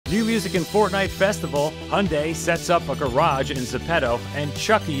New music in Fortnite Festival, Hyundai sets up a garage in ZEPETO, and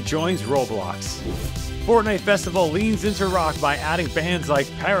Chucky joins Roblox. Fortnite Festival leans into rock by adding bands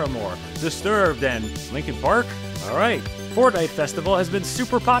like Paramore, Disturbed, and Linkin Park? Alright. Fortnite Festival has been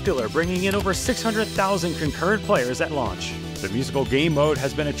super popular, bringing in over 600,000 concurrent players at launch. The musical game mode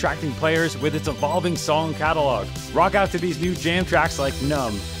has been attracting players with its evolving song catalog. Rock out to these new jam tracks like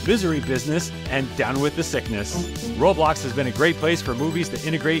Numb, Misery Business, and Down with the Sickness. Roblox has been a great place for movies to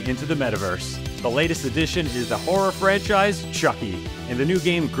integrate into the metaverse. The latest addition is the horror franchise Chucky. In the new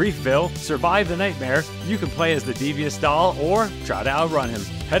game Griefville, Survive the Nightmare, you can play as the devious doll or try to outrun him.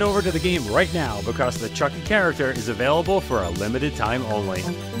 Head over to the game right now because the Chucky character is available for a limited time only.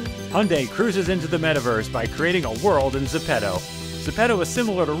 Hyundai cruises into the metaverse by creating a world in ZEPETO. ZEPETO is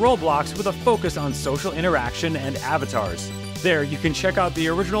similar to Roblox with a focus on social interaction and avatars. There you can check out the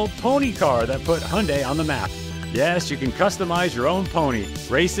original pony car that put Hyundai on the map. Yes, you can customize your own pony,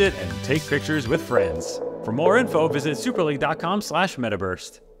 race it, and take pictures with friends. For more info, visit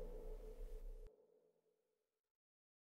superleague.com/metaburst.